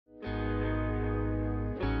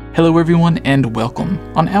Hello everyone and welcome.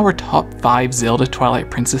 On our top 5 Zelda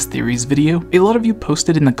Twilight Princess theories video, a lot of you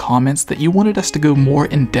posted in the comments that you wanted us to go more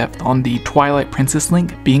in depth on the Twilight Princess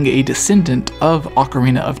Link being a descendant of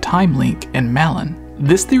Ocarina of Time Link and Malon.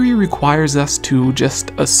 This theory requires us to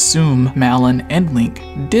just assume Malon and Link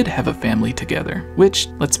did have a family together, which,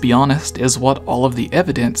 let's be honest, is what all of the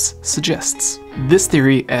evidence suggests. This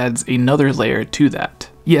theory adds another layer to that.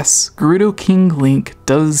 Yes, Gerudo King Link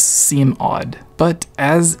does seem odd, but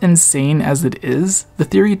as insane as it is, the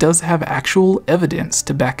theory does have actual evidence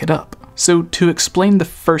to back it up. So to explain the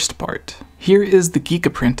first part, here is the Geek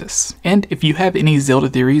Apprentice, and if you have any Zelda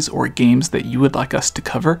theories or games that you would like us to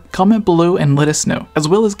cover, comment below and let us know, as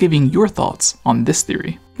well as giving your thoughts on this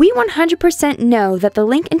theory. We 100% know that the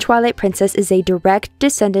Link in Twilight Princess is a direct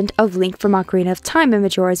descendant of Link from Ocarina of Time and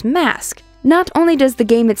Majora's Mask. Not only does the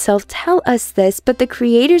game itself tell us this, but the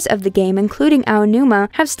creators of the game, including Aonuma,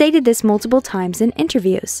 have stated this multiple times in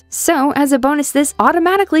interviews. So, as a bonus, this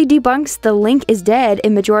automatically debunks the Link is dead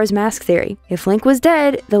in Majora's Mask theory. If Link was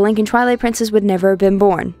dead, the Link in Twilight Princess would never have been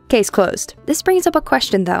born. Case closed. This brings up a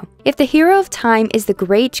question though. If the hero of time is the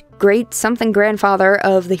great-something grandfather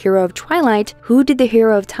of the hero of Twilight, who did the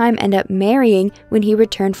hero of time end up marrying when he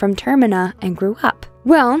returned from Termina and grew up?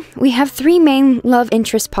 Well, we have 3 main love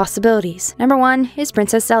interest possibilities. Number 1 is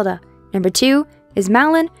Princess Zelda. Number 2 is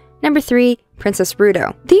Malon. Number 3, Princess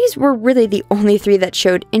Gerudo. These were really the only 3 that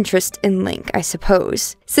showed interest in Link, I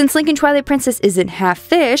suppose. Since Link in Twilight Princess isn't half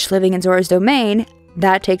fish living in Zora's domain,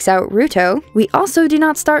 that takes out Ruto. We also do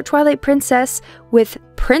not start Twilight Princess with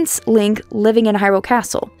Prince Link living in Hyrule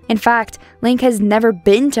Castle. In fact, Link has never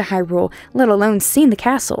been to Hyrule, let alone seen the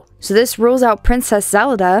castle. So this rules out Princess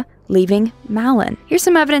Zelda, leaving Malon. Here's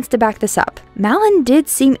some evidence to back this up. Malon did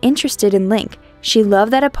seem interested in Link. She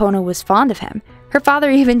loved that Epona was fond of him. Her father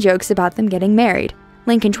even jokes about them getting married.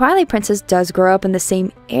 Link in Twilight Princess does grow up in the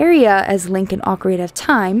same area as Link in Ocarina of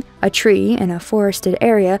Time, a tree in a forested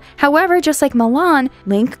area. However, just like Malon,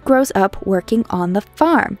 Link grows up working on the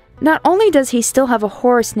farm. Not only does he still have a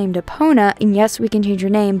horse named Epona, and yes, we can change her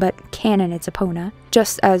name, but canon it's Epona,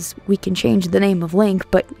 just as we can change the name of Link,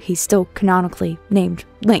 but he's still canonically named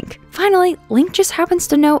Link. Finally, Link just happens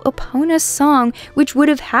to know Epona's song, which would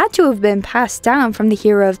have had to have been passed down from the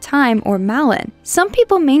hero of time or Malon. Some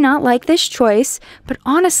people may not like this choice, but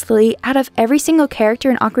honestly, out of every single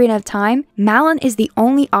character in Ocarina of Time, Malon is the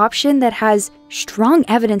only option that has strong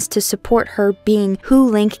evidence to support her being who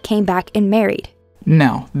Link came back and married.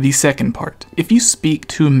 Now, the second part. If you speak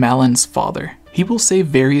to Malon's father, he will say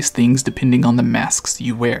various things depending on the masks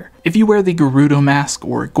you wear. If you wear the Gerudo mask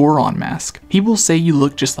or Goron mask, he will say you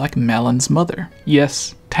look just like Malon's mother.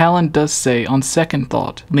 Yes, Talon does say on second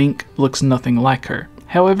thought, Link looks nothing like her.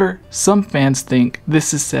 However, some fans think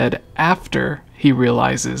this is said after he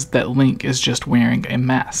realizes that Link is just wearing a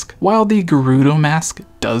mask. While the Gerudo mask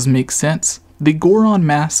does make sense, the Goron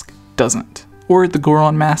mask doesn't. Or the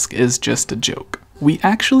Goron mask is just a joke. We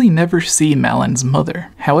actually never see Malon's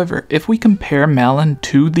mother. However, if we compare Malon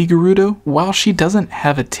to the Gerudo, while she doesn't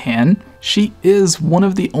have a tan, she is one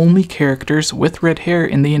of the only characters with red hair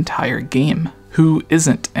in the entire game who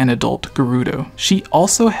isn't an adult Gerudo. She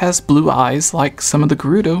also has blue eyes like some of the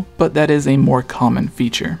Gerudo, but that is a more common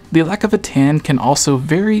feature. The lack of a tan can also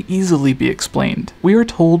very easily be explained. We are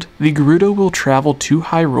told the Gerudo will travel to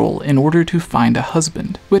Hyrule in order to find a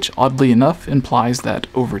husband, which oddly enough implies that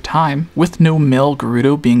over time, with no male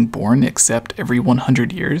Gerudo being born except every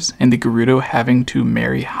 100 years, and the Gerudo having to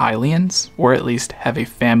marry Hylians, or at least have a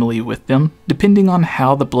family with them, depending on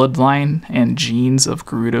how the bloodline and genes of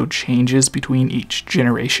Gerudo changes between each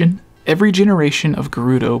generation. Every generation of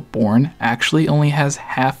Gerudo born actually only has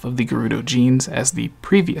half of the Gerudo genes as the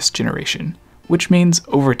previous generation, which means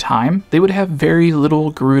over time they would have very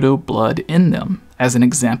little Gerudo blood in them. As an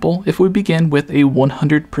example, if we begin with a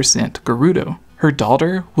 100% Gerudo, her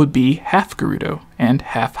daughter would be half Gerudo and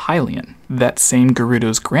half Hylian. That same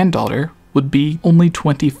Gerudo's granddaughter would be only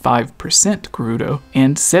 25% Gerudo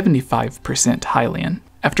and 75% Hylian.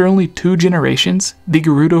 After only 2 generations, the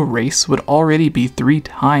Gerudo race would already be 3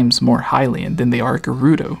 times more Hylian than they are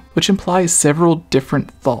Gerudo, which implies several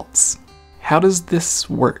different thoughts. How does this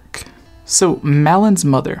work? So, Malon's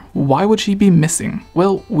mother, why would she be missing?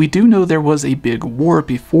 Well, we do know there was a big war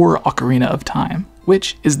before Ocarina of Time,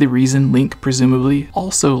 which is the reason Link presumably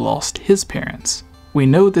also lost his parents. We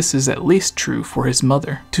know this is at least true for his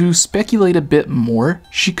mother. To speculate a bit more,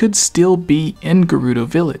 she could still be in Gerudo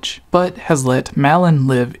Village, but has let Malon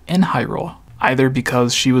live in Hyrule, either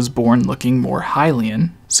because she was born looking more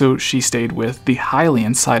Hylian, so she stayed with the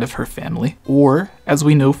Hylian side of her family, or, as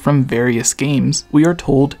we know from various games, we are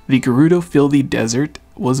told the Gerudo filled the desert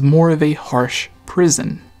was more of a harsh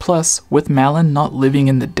prison. Plus, with Malon not living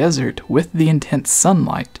in the desert with the intense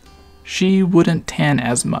sunlight, she wouldn't tan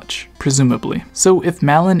as much, presumably. So if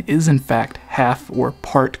Malon is in fact half or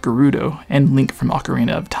part Gerudo, and Link from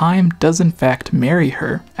Ocarina of Time does in fact marry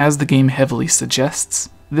her, as the game heavily suggests,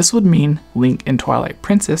 this would mean Link in Twilight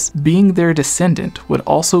Princess being their descendant would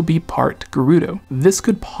also be part Gerudo. This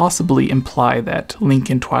could possibly imply that Link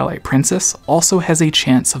in Twilight Princess also has a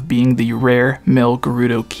chance of being the rare male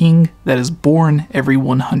Gerudo king that is born every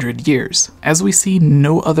 100 years, as we see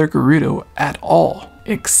no other Gerudo at all,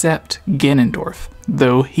 except Ganondorf,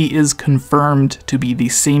 though he is confirmed to be the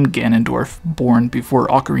same Ganondorf born before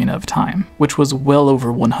Ocarina of Time, which was well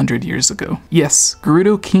over 100 years ago. Yes,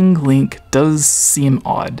 Gerudo King Link does seem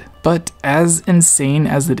odd, but as insane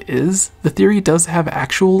as it is, the theory does have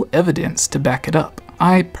actual evidence to back it up.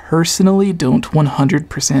 I personally don't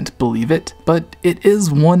 100% believe it, but it is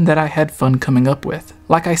one that I had fun coming up with.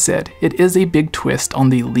 Like I said, it is a big twist on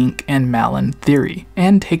the Link and Malon theory,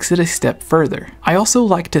 and takes it a step further. I also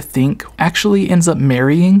like to think actually ends up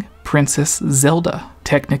marrying Princess Zelda,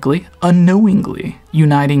 technically unknowingly,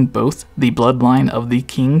 uniting both the bloodline of the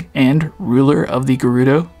king and ruler of the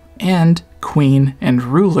Gerudo, and queen and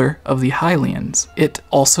ruler of the Hylians. It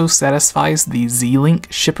also satisfies the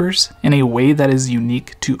Z-Link shippers in a way that is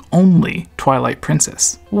unique to only Twilight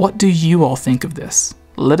Princess. What do you all think of this?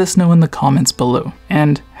 Let us know in the comments below,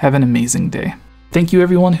 and have an amazing day. Thank you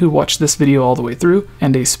everyone who watched this video all the way through,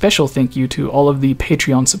 and a special thank you to all of the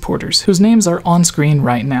Patreon supporters whose names are on screen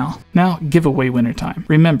right now. Now, giveaway winner time.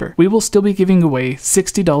 Remember, we will still be giving away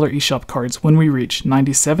 $60 eShop cards when we reach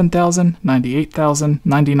 97,000, 98,000,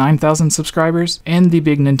 99,000 subscribers, and the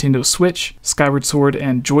big Nintendo Switch, Skyward Sword,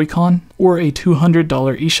 and Joy-Con, or a $200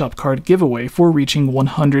 eShop card giveaway for reaching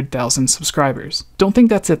 100,000 subscribers. Don't think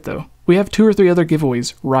that's it though. We have 2 or 3 other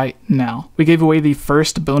giveaways right now. We gave away the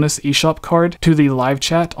first bonus eShop card to the live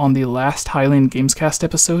chat on the last 𝐈𝐧𝐬𝐭𝐚𝐠𝐫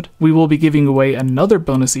episode. We will be giving away another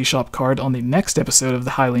bonus eShop card on the next episode of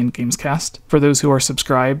the 𝐈𝐧𝐬𝐭𝐚𝐠𝐫 for those who are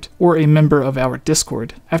subscribed or a member of our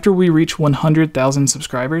Discord. After we reach 100,000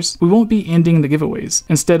 subscribers, we won't be ending the giveaways.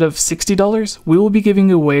 Instead of $60, we will be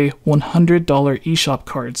giving away $100 eShop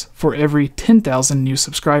cards for every 10,000 new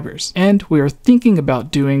subscribers. And we are thinking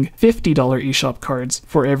about doing $50 eShop cards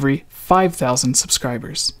for every 5,000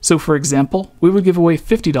 subscribers. So for example, we would give away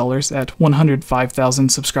 $50 at 105,000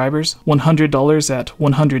 subscribers, $100 at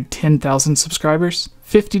 110,000 subscribers,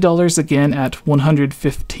 $50 again at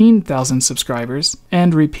 115,000 subscribers,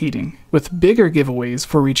 and repeating, with bigger giveaways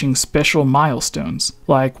for reaching special milestones,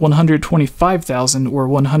 like 125,000 or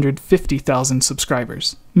 150,000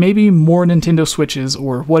 subscribers. Maybe more Nintendo Switches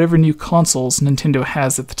or whatever new consoles Nintendo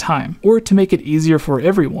has at the time. Or to make it easier for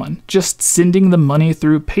everyone, just sending the money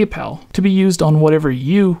through PayPal to be used on whatever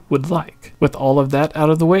you would like. With all of that out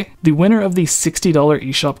of the way, the winner of the $60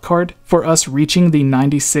 eShop card for us reaching the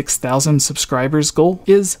 96,000 subscribers goal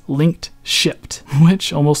is Linked Shipped,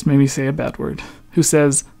 which almost made me say a bad word, who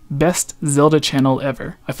says, "Best Zelda channel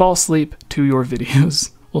ever. I fall asleep to your videos."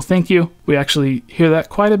 Well, thank you. We actually hear that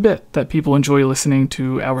quite a bit, that people enjoy listening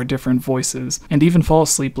to our different voices, and even fall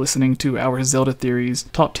asleep listening to our Zelda theories,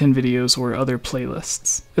 top 10 videos, or other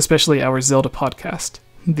playlists, especially our Zelda podcast,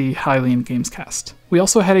 the 𝐈𝐧𝐬𝐭𝐚𝐠𝐫. We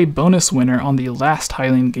also had a bonus winner on the last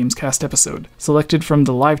𝐈𝐧𝐬𝐭𝐚𝐠𝐫 episode, selected from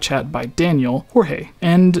the live chat by Daniel Jorge.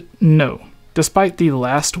 And no, despite the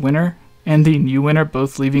last winner and the new winner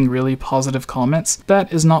both leaving really positive comments,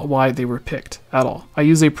 that is not why they were picked at all. I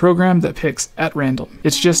use a program that picks at random.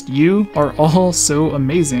 It's just you are all so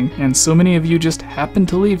amazing, and so many of you just happen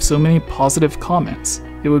to leave so many positive comments.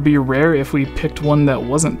 It would be rare if we picked one that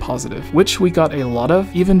wasn't positive, which we got a lot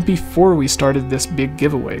of even before we started this big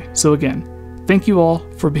giveaway. So again, thank you all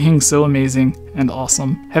for being so amazing and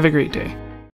awesome. Have a great day.